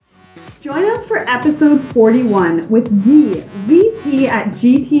Join us for episode 41 with the VP at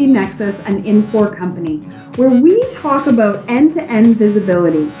GT Nexus, an Infor company, where we talk about end-to-end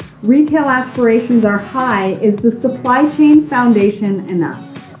visibility. Retail aspirations are high. Is the supply chain foundation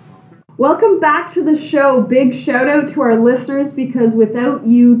enough? Welcome back to the show. Big shout out to our listeners, because without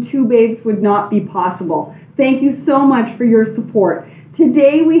you, Two Babes would not be possible. Thank you so much for your support.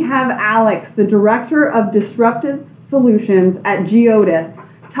 Today we have Alex, the Director of Disruptive Solutions at Geodis,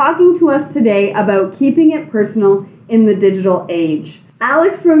 talking to us today about keeping it personal in the digital age.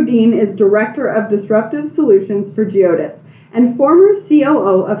 Alex Rodin is Director of Disruptive Solutions for Geodis and former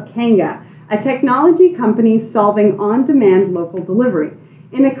COO of Kanga, a technology company solving on-demand local delivery.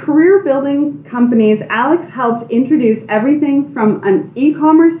 In a career-building companies, Alex helped introduce everything from an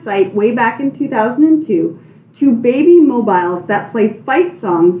e-commerce site way back in 2002 to baby mobiles that play fight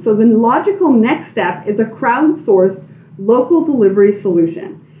songs, so the logical next step is a crowdsourced local delivery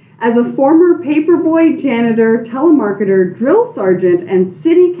solution. As a former paperboy, janitor, telemarketer, drill sergeant, and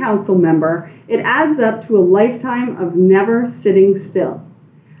city council member, it adds up to a lifetime of never sitting still.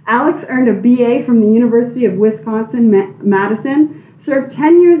 Alex earned a BA from the University of Wisconsin-Madison, served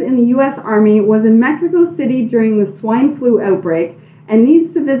 10 years in the U.S. Army, was in Mexico City during the swine flu outbreak, and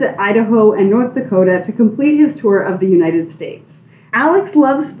needs to visit Idaho and North Dakota to complete his tour of the United States. Alex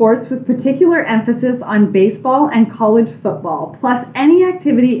loves sports with particular emphasis on baseball and college football, plus any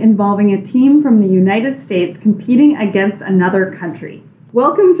activity involving a team from the United States competing against another country.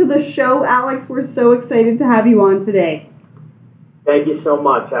 Welcome to the show, Alex. We're so excited to have you on today. Thank you so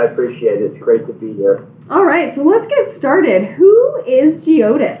much. I appreciate it. It's great to be here. All right, so let's get started. Who is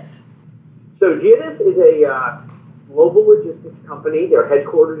Geodis? So Geodis is a global logistics company. They're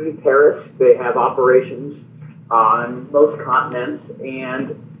headquartered in Paris. They have operations on most continents,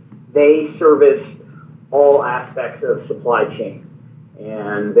 and they service all aspects of supply chain.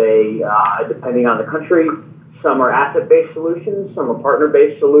 And they, depending on the country, some are asset-based solutions, some are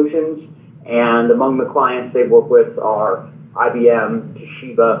partner-based solutions, and among the clients they work with are IBM,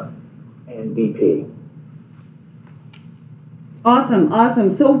 Toshiba, and BP.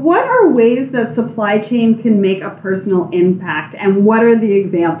 Awesome. So what are ways that supply chain can make a personal impact, and what are the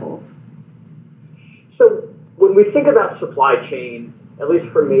examples? So when we think about supply chain, at least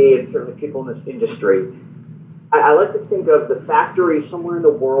for me and certainly people in this industry, I like to think of the factory somewhere in the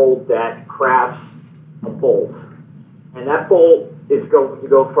world that crafts a bolt. And that bolt is going to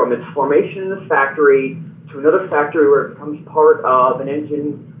go from its formation in this factory to another factory where it becomes part of an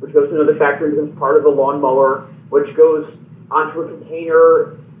engine, which goes to another factory and becomes part of a lawnmower, which goes onto a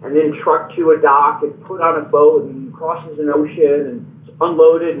container and then trucked to a dock and put on a boat and crosses an ocean and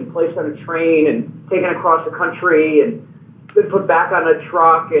unloaded and placed on a train and taken across the country and then put back on a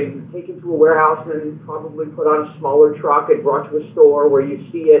truck and taken to a warehouse and then probably put on a smaller truck and brought to a store where you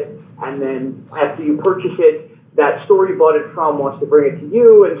see it, and then after you purchase it, that store you bought it from wants to bring it to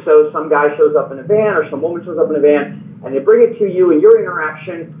you, and so some guy shows up in a van or some woman shows up in a van and they bring it to you, and your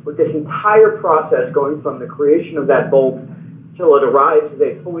interaction with this entire process going from the creation of that bolt till it arrives as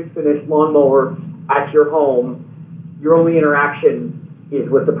a fully finished lawnmower at your home, your only interaction is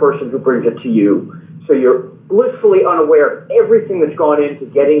with the person who brings it to you. So you're blissfully unaware of everything that's gone into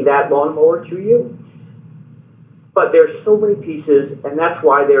getting that lawnmower to you. But there's so many pieces, and that's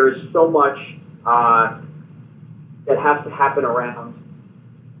why there is so much that has to happen around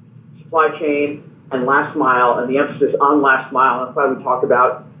supply chain and last mile, and the emphasis on last mile. That's why we talk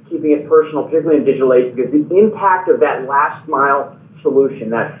about keeping it personal, particularly in digital age, because the impact of that last mile solution,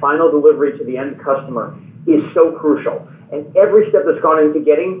 that final delivery to the end customer, is so crucial. And every step that's gone into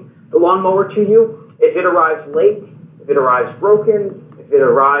getting the lawnmower to you, if it arrives late, if it arrives broken, if it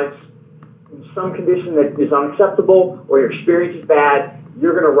arrives in some condition that is unacceptable, or your experience is bad,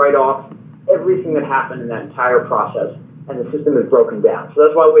 you're going to write off everything that happened in that entire process, and the system is broken down. So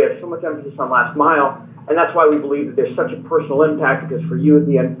that's why we have so much emphasis on last mile, and that's why we believe that there's such a personal impact, because for you as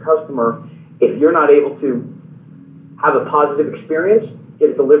the end customer, if you're not able to have a positive experience, get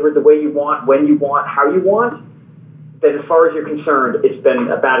it delivered the way you want, when you want, how you want, then as far as you're concerned, it's been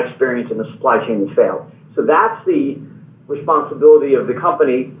a bad experience and the supply chain has failed. So that's the responsibility of the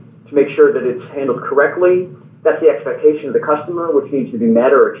company, to make sure that it's handled correctly. That's the expectation of the customer, which needs to be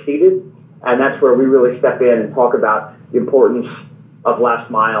met or exceeded. And that's where we really step in and talk about the importance of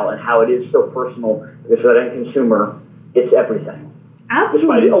last mile and how it is so personal, because for that end consumer, it's everything. Absolutely.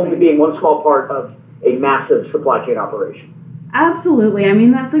 Despite it only being one small part of a massive supply chain operation. Absolutely. I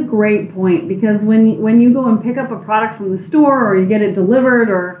mean, that's a great point, because when you go and pick up a product from the store, or you get it delivered,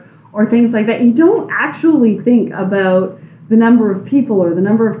 or things like that, you don't actually think about the number of people or the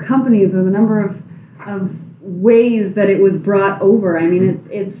number of companies or the number of ways that it was brought over. I mean,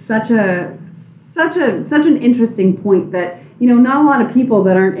 it's such an interesting point that, not a lot of people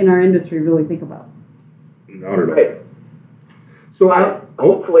that aren't in our industry really think about. Not at all. Right. So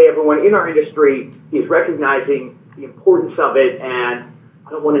hopefully everyone in our industry is recognizing the importance of it, and I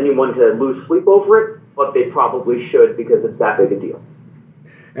don't want anyone to lose sleep over it, but they probably should because it's that big a deal.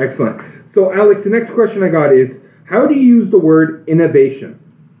 Excellent. So Alex, the next question I got is, how do you use the word innovation?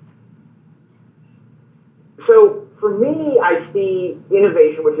 So for me, I see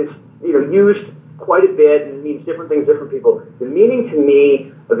innovation, which is used quite a bit and means different things to different people. The meaning to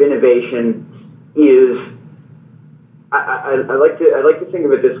me of innovation is I like to think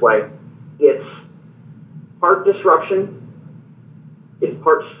of it this way. It's part disruption, it's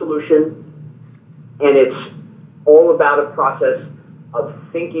part solution, and it's all about a process of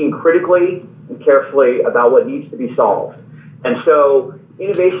thinking critically and carefully about what needs to be solved. And so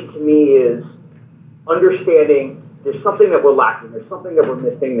innovation to me is understanding there's something that we're lacking, there's something that we're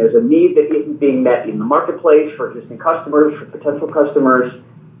missing, there's a need that isn't being met in the marketplace for existing customers, for potential customers,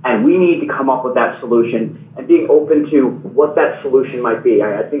 and we need to come up with that solution and being open to what that solution might be.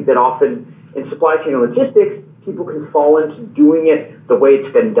 I think that often in supply chain and logistics, people can fall into doing it the way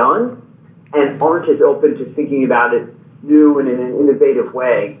it's been done and aren't as open to thinking about it new and in an innovative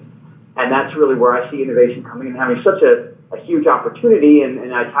way. And that's really where I see innovation coming and having such a huge opportunity,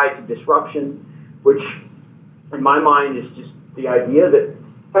 and I tie it to disruption, which in my mind is just the idea that,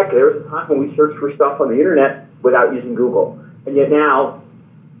 heck, there was a time when we searched for stuff on the internet without using Google. And yet now,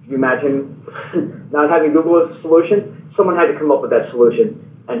 if you imagine not having Google as a solution, someone had to come up with that solution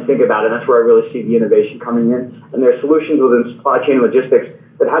and think about it. And that's where I really see the innovation coming in. And there are solutions within supply chain and logistics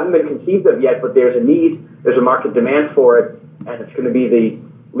that haven't been conceived of yet, but there's a need, there's a market demand for it, and it's going to be the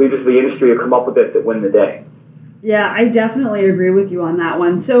leaders of the industry who come up with it that win the day. Yeah, I definitely agree with you on that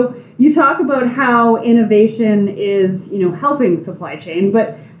one. So you talk about how innovation is, helping supply chain,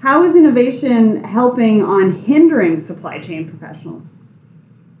 but how is innovation helping on hindering supply chain professionals?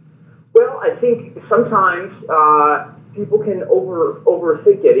 Well, I think sometimes people can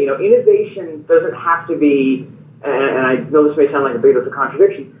overthink it. Innovation doesn't have to be, and I know this may sound like a bit of a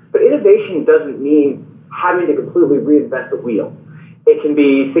contradiction, but innovation doesn't mean having to completely reinvent the wheel. It can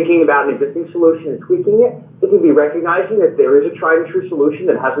be thinking about an existing solution and tweaking it. It can be recognizing that there is a tried and true solution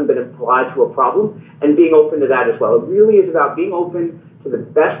that hasn't been applied to a problem and being open to that as well. It really is about being open to the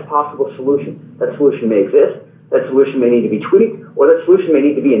best possible solution. That solution may exist, that solution may need to be tweaked, or that solution may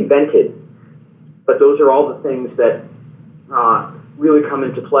need to be invented. But those are all the things that really come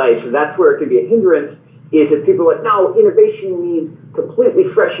into play. So that's where it can be a hindrance, is if people are like, no, innovation means completely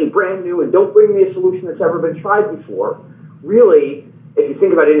fresh and brand new and don't bring me a solution that's ever been tried before. Really, if you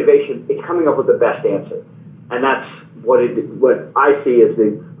think about innovation, it's coming up with the best answer. And that's what I see as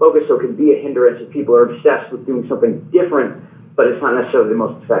the focus. So it can be a hindrance if people are obsessed with doing something different, but it's not necessarily the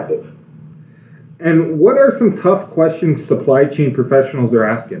most effective. And what are some tough questions supply chain professionals are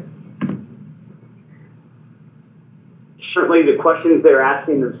asking? Certainly the questions they're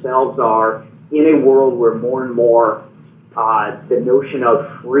asking themselves are, in a world where more and more the notion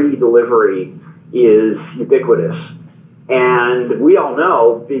of free delivery is ubiquitous. And we all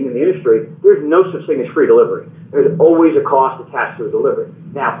know, being in the industry, there's no such thing as free delivery. There's always a cost attached to a delivery.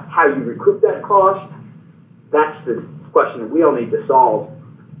 Now, how you recoup that cost, that's the question that we all need to solve.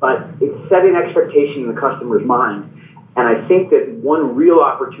 But it's setting expectation in the customer's mind. And I think that one real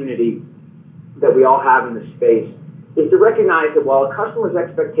opportunity that we all have in this space is to recognize that while a customer's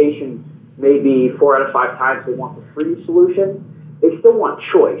expectation may be 4 out of 5 times they want the free solution, they still want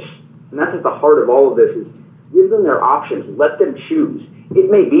choice. And that's at the heart of all of this, is give them their options, let them choose. It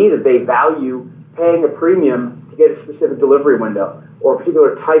may be that they value paying a premium to get a specific delivery window or a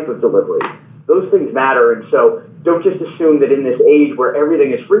particular type of delivery. Those things matter, and so don't just assume that in this age where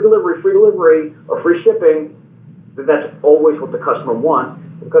everything is free delivery, or free shipping, that that's always what the customer wants.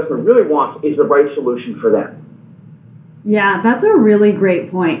 What the customer really wants is the right solution for them. Yeah, that's a really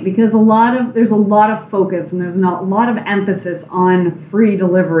great point, because there's a lot of focus and there's not a lot of emphasis on free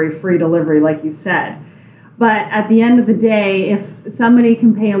delivery, like you said. But at the end of the day, if somebody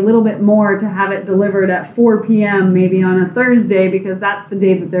can pay a little bit more to have it delivered at 4 p.m. maybe on a Thursday, because that's the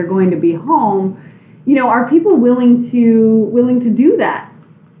day that they're going to be home, are people willing to do that?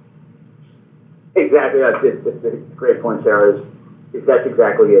 Exactly. That's a great point, Sarah. Is that's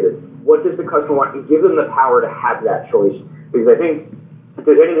exactly it. What does the customer want? And give them the power to have that choice. Because I think if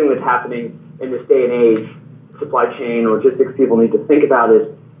there's anything that's happening in this day and age, supply chain, logistics people need to think about is,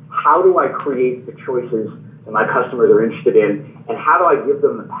 how do I create the choices that my customers are interested in, and how do I give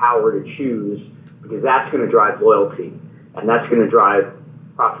them the power to choose? Because that's going to drive loyalty, and that's going to drive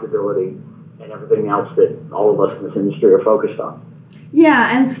profitability, and everything else that all of us in this industry are focused on.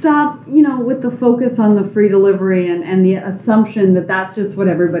 Yeah, and stop, with the focus on the free delivery and the assumption that that's just what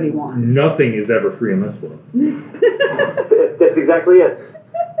everybody wants. Nothing is ever free in this world. That's exactly it.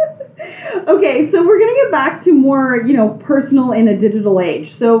 Okay, so we're going to get back to more, personal in a digital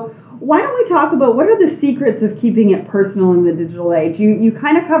age. So why don't we talk about what are the secrets of keeping it personal in the digital age? You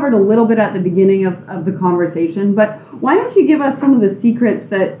kind of covered a little bit at the beginning of the conversation, but why don't you give us some of the secrets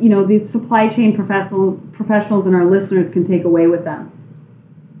that, these supply chain professionals and our listeners can take away with them?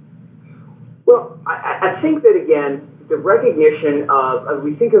 Well, I think that, again, the recognition of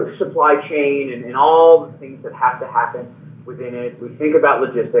we think of supply chain and all the things that have to happen within it. We think about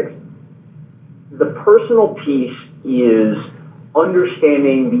logistics. The personal piece is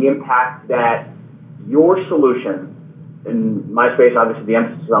understanding the impact that your solution, in my space, obviously the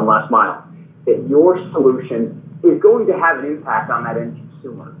emphasis is on last mile, that your solution is going to have an impact on that end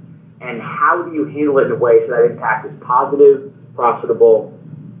consumer. And how do you handle it in a way so that impact is positive, profitable,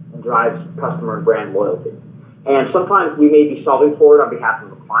 and drives customer and brand loyalty? And sometimes we may be solving for it on behalf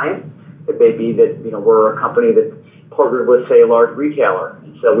of a client. It may be that, we're a company that's partnered with, say, a large retailer.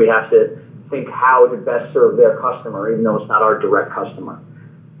 And so we have to think how to best serve their customer, even though it's not our direct customer.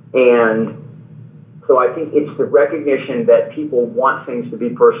 And so I think it's the recognition that people want things to be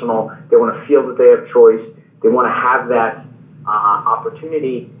personal. They want to feel that they have choice. They want to have that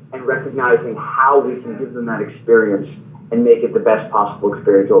opportunity, and recognizing how we can give them that experience and make it the best possible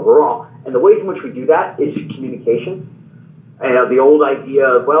experience overall. And the ways in which we do that is communication. And the old idea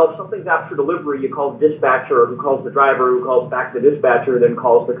of, well, if something's out for delivery, you call the dispatcher, who calls the driver, who calls back the dispatcher, then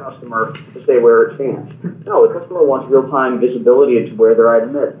calls the customer to say where it stands. No, the customer wants real-time visibility into where their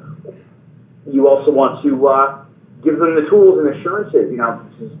item is. You also want to give them the tools and assurances.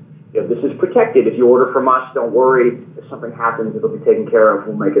 This is protected. If you order from us, don't worry. If something happens, it'll be taken care of.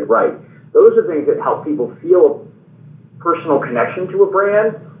 We'll make it right. Those are things that help people feel a personal connection to a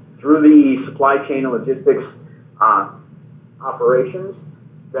brand through the supply chain and logistics operations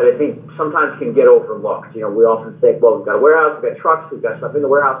that I think sometimes can get overlooked. We often think, well, we've got a warehouse, we've got trucks, we've got stuff in the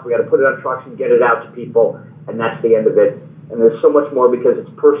warehouse, we've got to put it on trucks and get it out to people, and that's the end of it. And there's so much more because it's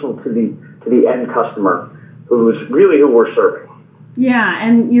personal to the end customer, who's really who we're serving. Yeah,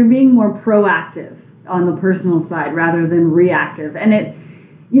 and you're being more proactive on the personal side rather than reactive. And it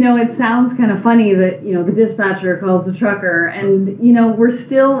sounds kind of funny that, the dispatcher calls the trucker, and, we're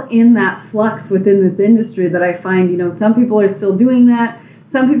still in that flux within this industry that I find, some people are still doing that.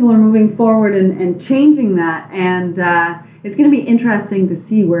 Some people are moving forward and changing that. And it's going to be interesting to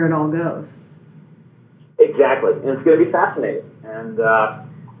see where it all goes. Exactly. And it's going to be fascinating. And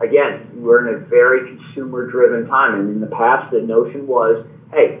again, we're in a very consumer-driven time. And in the past, the notion was,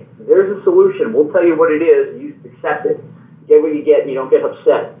 hey, there's a solution. We'll tell you what it is. You accept it. Get what you get, and you don't get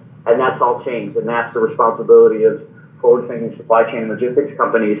upset. And that's all changed. And that's the responsibility of forward-thinking supply chain and logistics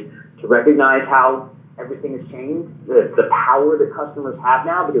companies to recognize how everything has changed, the power that customers have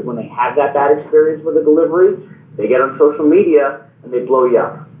now, because when they have that bad experience with a delivery, they get on social media and they blow you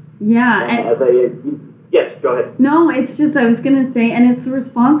up. Yeah. Yes, go ahead. No, it's just, I was going to say, and it's the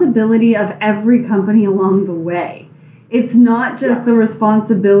responsibility of every company along the way. It's not just the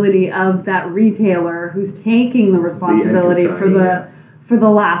responsibility of that retailer who's taking the responsibility for the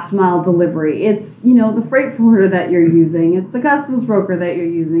last mile delivery. It's, the freight forwarder that you're using. It's the customs broker that you're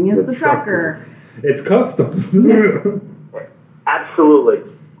using. It's the trucker. It's customs. Absolutely.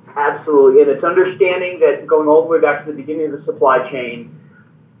 And it's understanding that, going all the way back to the beginning of the supply chain,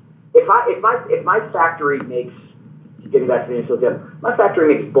 if my factory makes, getting back to the initial step, my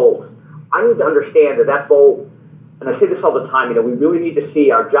factory makes bolts, I need to understand that bolt, and I say this all the time, we really need to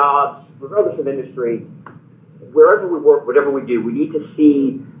see our jobs, regardless of industry, wherever we work, whatever we do, we need to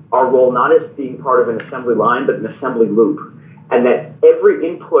see our role not as being part of an assembly line, but an assembly loop. And that every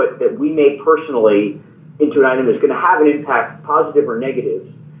input that we make personally into an item is going to have an impact, positive or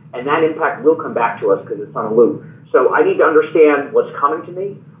negative, and that impact will come back to us because it's on a loop. So I need to understand what's coming to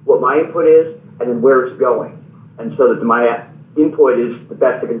me, what my input is, and then where it's going. And so that my input is the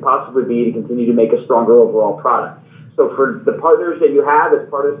best it can possibly be to continue to make a stronger overall product. So for the partners that you have as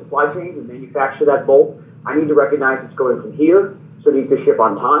part of the supply chain to manufacture that bolt, I need to recognize it's going from here, so it needs to ship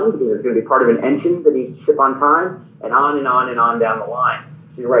on time, because it's going to be part of an engine that needs to ship on time, and on and on and on down the line.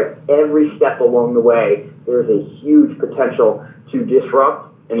 So you're right, every step along the way, there's a huge potential to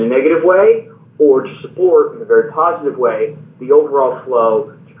disrupt in a negative way, or to support in a very positive way the overall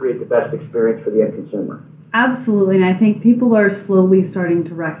flow to create the best experience for the end consumer. Absolutely, and I think people are slowly starting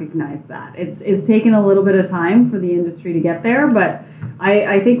to recognize that. It's taken a little bit of time for the industry to get there, but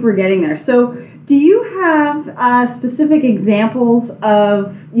I think we're getting there. So, do you have specific examples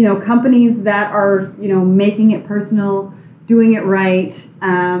of companies that are making it personal, doing it right,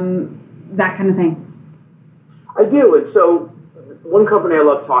 that kind of thing? I do, and so one company I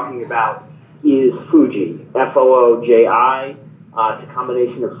love talking about is Fuji, Fooji. It's a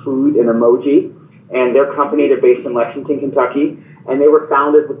combination of food and emoji. And their company, they're based in Lexington, Kentucky, and they were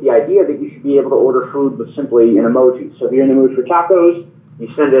founded with the idea that you should be able to order food with simply an emoji. So if you're in the mood for tacos, you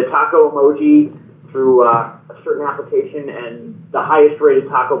send a taco emoji through a certain application, and the highest rated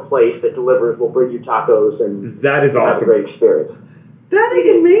taco place that delivers will bring you tacos, and that is awesome. Have a great experience. That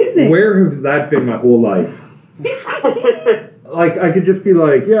is amazing. Where has that been my whole life? Like, I could just be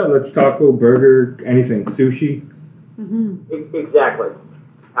like, yeah, let's taco, burger, anything, sushi. Mm-hmm. Exactly.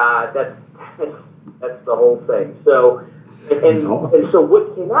 That's the whole thing. So, and so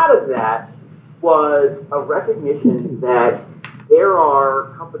what came out of that was a recognition that there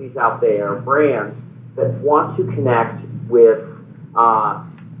are companies out there, brands, that want to connect with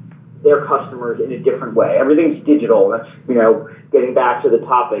their customers in a different way. Everything's digital. That's, getting back to the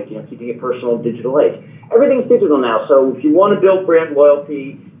topic, keeping it personal in digital age. Everything's digital now. So if you want to build brand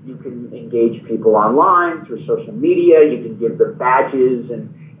loyalty, you can engage people online through social media. You can give them badges and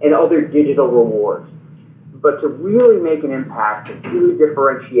other digital rewards. But to really make an impact, to really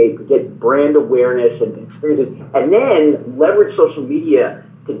differentiate, to get brand awareness and experiences, and then leverage social media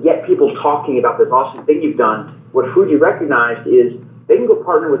to get people talking about this awesome thing you've done, what Fuji recognized is they can go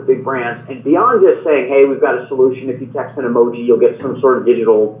partner with big brands, and beyond just saying, hey, we've got a solution, if you text an emoji, you'll get some sort of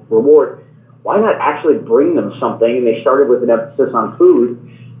digital reward, why not actually bring them something? And they started with an emphasis on food.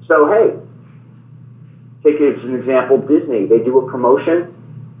 So, hey, take it as an example, Disney. They do a promotion.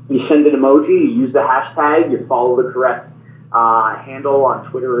 You send an emoji, you use the hashtag, you follow the correct handle on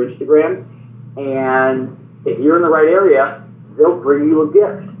Twitter or Instagram, and if you're in the right area, they'll bring you a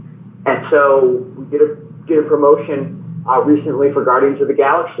gift. And so we did a promotion recently for Guardians of the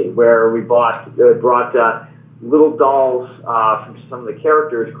Galaxy, where we brought little dolls from some of the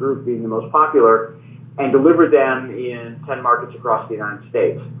characters, Groot being the most popular, and delivered them in 10 markets across the United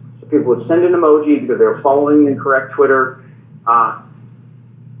States. So people would send an emoji because they were following the correct Twitter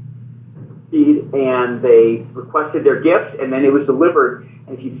feed, and they requested their gift, and then it was delivered.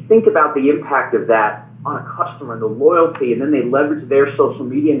 And if you think about the impact of that on a customer and the loyalty, and then they leverage their social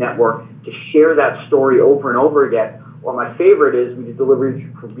media network to share that story over and over again. Or my favorite is we did deliveries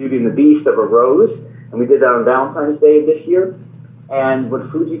for Beauty and the Beast of a rose, and we did that on Valentine's Day this year. And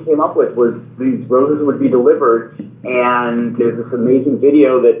what Fuji came up with was these roses would be delivered, and there's this amazing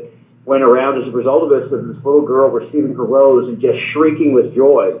video that went around as a result of this, of this little girl receiving her rose and just shrieking with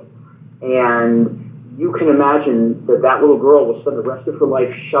joy. And you can imagine that little girl will spend the rest of her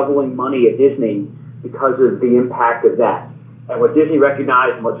life shoveling money at Disney because of the impact of that. And what Disney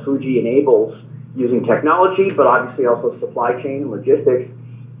recognized and what Fuji enables using technology, but obviously also supply chain and logistics,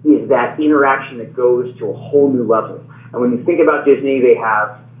 is that interaction that goes to a whole new level. And when you think about Disney, they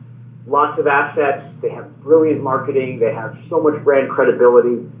have lots of assets, they have brilliant marketing, they have so much brand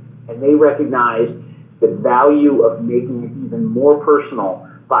credibility, and they recognize the value of making it even more personal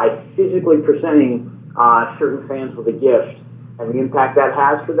by physically presenting certain fans with a gift, and the impact that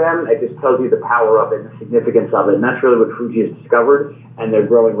has for them. It just tells you the power of it and the significance of it. And that's really what Fuji has discovered, and they're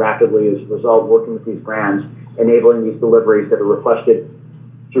growing rapidly as a result, working with these brands, enabling these deliveries that are requested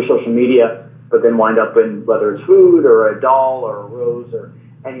through social media, but then wind up in whether it's food or a doll or a rose or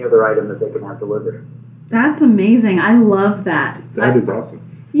any other item that they can have delivered. That's amazing. I love that. That is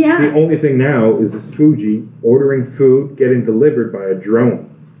awesome. Yeah. The only thing now is this Fuji ordering food getting delivered by a drone.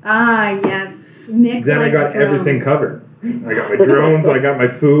 Ah, yes. Nick Then I got drones. everything covered. I got my drones, I got my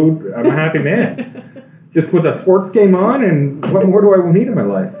food. I'm a happy man. Just put a sports game on, and what more do I need in my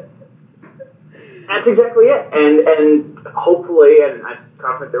life? That's exactly it. And hopefully, and I'm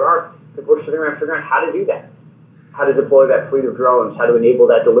confident there are, people are sitting around figuring out how to do that. How to deploy that fleet of drones, how to enable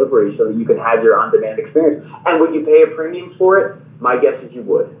that delivery so that you can have your on-demand experience. And would you pay a premium for it? My guess is you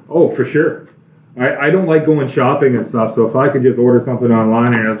would. Oh, for sure. I don't like going shopping and stuff, so if I could just order something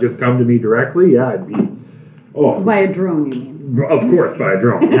online and it'll just come to me directly, yeah, I'd be... Oh. By a drone, you mean? Of course, by a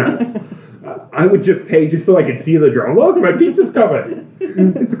drone, yes. I would just pay just so I could see the drone. Look, my pizza's coming.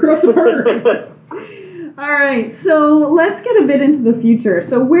 It's across the park. All right, so let's get a bit into the future.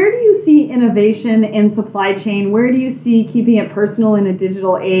 So where do you see innovation in supply chain? Where do you see keeping it personal in a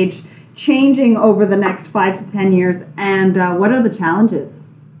digital age changing over the next 5 to 10 years? And what are the challenges?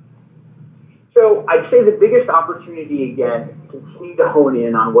 So I'd say the biggest opportunity, again, continue to hone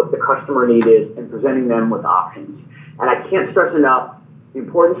in on what the customer need is and presenting them with options. And I can't stress enough the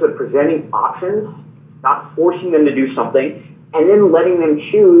importance of presenting options, not forcing them to do something, and then letting them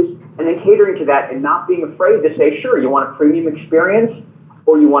choose and then catering to that and not being afraid to say, sure, you want a premium experience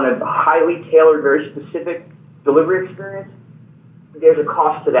or you want a highly tailored, very specific delivery experience. There's a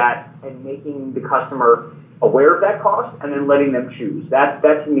cost to that, and making the customer aware of that cost and then letting them choose. That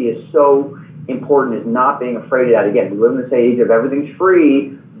to me is so important, is not being afraid of that. Again, we live in this age of everything's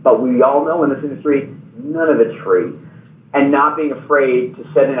free, but we all know in this industry, none of it's free. And not being afraid to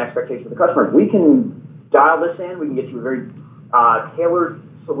set an expectation for the customer. We can dial this in, we can get you a very tailored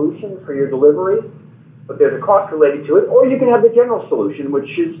solution for your delivery, but there's a cost related to it, or you can have the general solution, which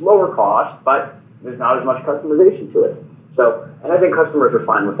is lower cost, but there's not as much customization to it. So, and I think customers are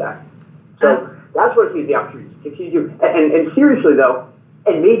fine with that. So that's what I see the opportunity to continue to do. And seriously though,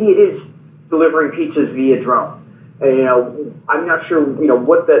 and maybe it is delivering pizzas via drone. And, I'm not sure,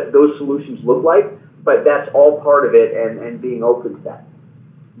 what those solutions look like, but that's all part of it, and being open to that.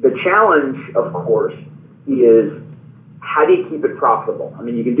 The challenge, of course, is how do you keep it profitable? I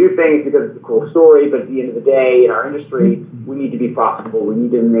mean, you can do things because it's a cool story, but at the end of the day, in our industry, we need to be profitable. We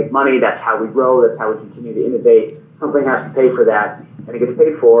need to make money. That's how we grow. That's how we continue to innovate. Something has to pay for that, and it gets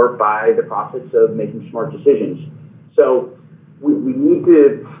paid for by the profits of making smart decisions. So we need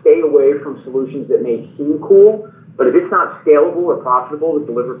to stay away from solutions that may seem cool, but if it's not scalable or profitable to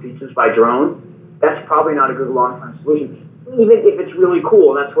deliver pizzas by drone, that's probably not a good long-term solution, even if it's really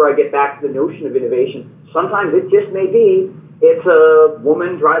cool. And that's where I get back to the notion of innovation. Sometimes it just may be, it's a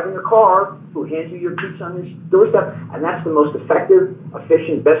woman driving a car who hands you your pizza on your doorstep, and that's the most effective,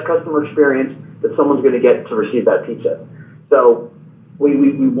 efficient, best customer experience that someone's going to get to receive that pizza. So we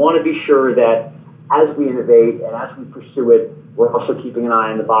want to be sure that as we innovate and as we pursue it, we're also keeping an eye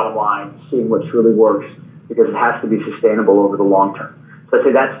on the bottom line, seeing what truly works, because it has to be sustainable over the long term. So I'd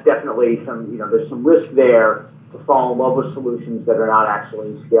say that's definitely there's some risk there to fall in love with solutions that are not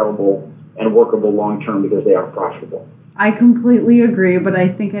actually scalable and workable long term because they aren't profitable. I completely agree, but I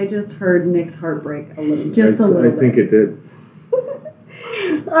think I just heard Nick's heartbreak a little bit. I think it did.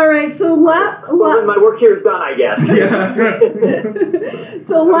 All right, so well, then my work here is done, I guess. Yeah.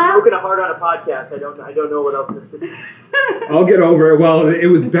 So I'm broken a heart on a podcast. I don't know what else to say. I'll get over it. Well, it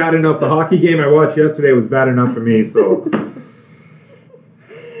was bad enough. The hockey game I watched yesterday was bad enough for me. So.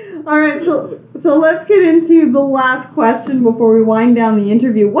 All right, so let's get into the last question before we wind down the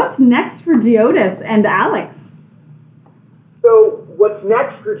interview. What's next for Geodis and Alex? So what's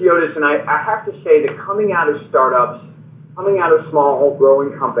next for Geodis, and I have to say that coming out of startups, coming out of small,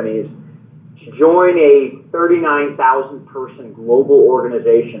 growing companies, to join a 39,000-person global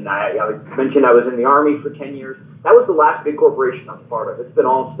organization. I mentioned I was in the Army for 10 years. That was the last big corporation I was part of. It's been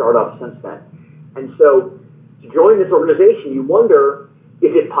all startups since then. And so to join this organization, you wonder,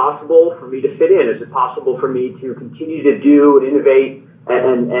 is it possible for me to fit in? Is it possible for me to continue to do and innovate?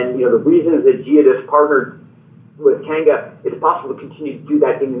 And the reasons that Geodis partnered with Kanga, it's possible to continue to do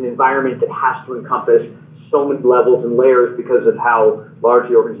that in an environment that has to encompass so many levels and layers because of how large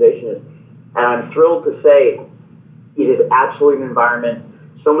the organization is. And I'm thrilled to say it is absolutely an environment.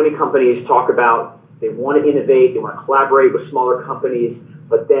 So many companies talk about they want to innovate, they want to collaborate with smaller companies,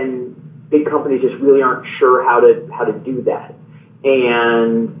 but then big companies just really aren't sure how to do that.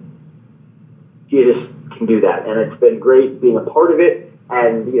 And Geodis can do that, and it's been great being a part of it.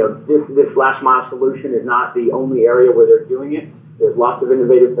 And this last mile solution is not the only area where they're doing it. There's lots of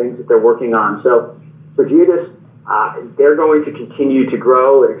innovative things that they're working on. So for Geodis, they're going to continue to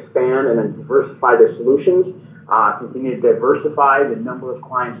grow and expand and then diversify their solutions, continue to diversify the number of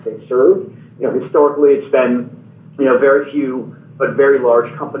clients they serve. Historically, it's been very few but very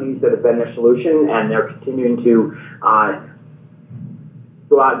large companies that have been their solution, and they're continuing to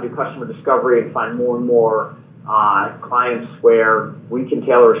go out and do customer discovery and find more and more clients where we can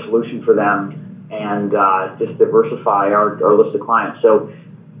tailor a solution for them and just diversify our list of clients. So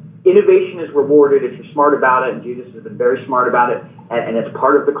innovation is rewarded if you're smart about it, and Geodis has been very smart about it, and it's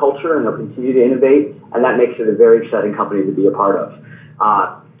part of the culture, and they'll continue to innovate, and that makes it a very exciting company to be a part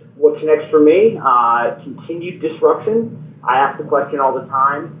of. What's next for me? Continued disruption. I ask the question all the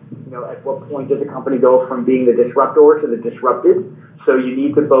time, at what point does a company go from being the disruptor to the disrupted? So you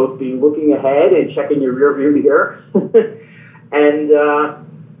need to both be looking ahead and checking your rear view mirror. And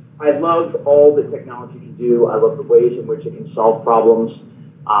I love all that technology can do. I love the ways in which it can solve problems.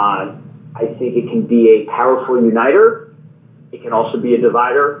 I think it can be a powerful uniter. It can also be a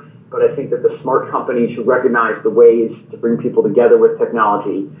divider. But I think that the smart companies who recognize the ways to bring people together with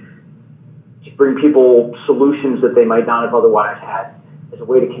technology, to bring people solutions that they might not have otherwise had, as a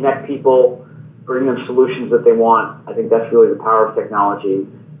way to connect people, bring them solutions that they want. I think that's really the power of technology,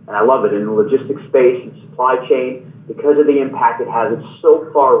 and I love it. In the logistics space and supply chain, because of the impact it has, it's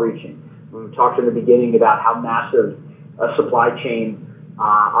so far-reaching. When we talked in the beginning about how massive a supply chain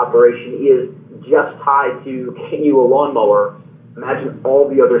operation is just tied to getting you a lawnmower, imagine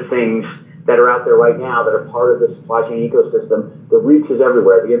all the other things that are out there right now that are part of the supply chain ecosystem. The reach is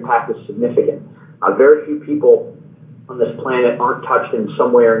everywhere. The impact is significant. Very few people on this planet aren't touched in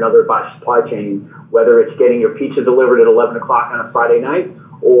some way or another by supply chain, whether it's getting your pizza delivered at 11 o'clock on a Friday night,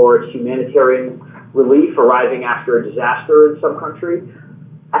 or it's humanitarian relief arriving after a disaster in some country.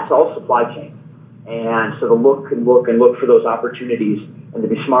 That's all supply chain. And so to look for those opportunities and to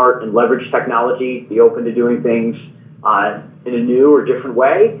be smart and leverage technology, be open to doing things in a new or different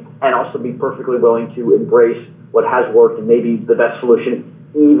way, and also be perfectly willing to embrace what has worked and maybe the best solution,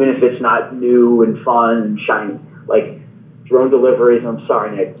 even if it's not new and fun and shiny. Like drone deliveries, I'm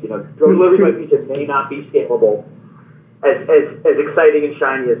sorry, Nick, drone deliveries by pizza may not be scalable as exciting and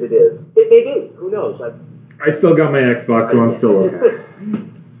shiny as it is. It may be. Who knows? I still got my Xbox, so I'm still okay.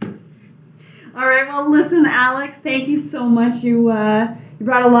 All right. Well, listen, Alex, thank you so much. You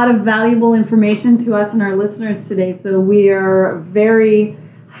brought a lot of valuable information to us and our listeners today. So we are very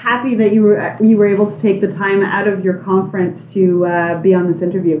happy that you were able to take the time out of your conference to be on this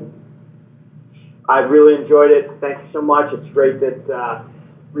interview. I've really enjoyed it. Thank you so much. It's great that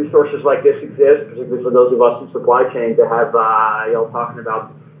resources like this exist, particularly for those of us in supply chain, to have y'all talking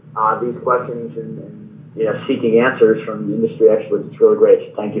about these questions and seeking answers from the industry experts. It's really great.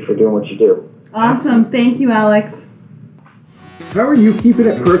 So thank you for doing what you do. Awesome. Thank you, Alex. How are you keeping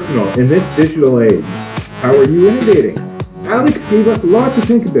it personal in this digital age? How are you innovating? Alex gave us a lot to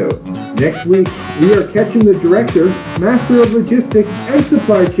think about. Next week, we are catching the Director, Master of Logistics and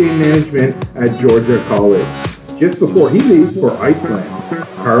Supply Chain Management at Georgia College, just before he leaves for Iceland.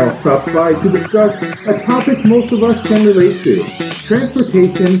 Carl stops by to discuss a topic most of us can relate to,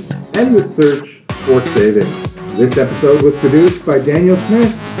 transportation and the search for savings. This episode was produced by Daniel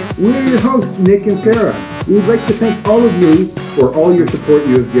Smith. We are your hosts, Nick and Sarah. We would like to thank all of you for all your support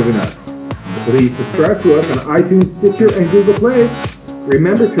you have given us. Please subscribe to us on iTunes, Stitcher, and Google Play.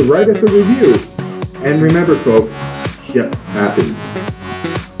 Remember to write us a review. And remember, folks, ship happens.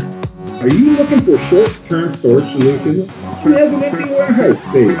 Are you looking for short-term storage solutions? You have an empty warehouse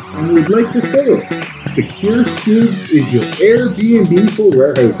space and would like to fill it. Secure Skids is your Airbnb for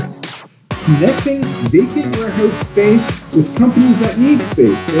warehousing. Connecting vacant warehouse space with companies that need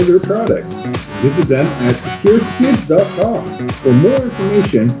space for their products. Visit them at secureskids.com for more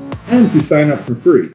information and to sign up for free.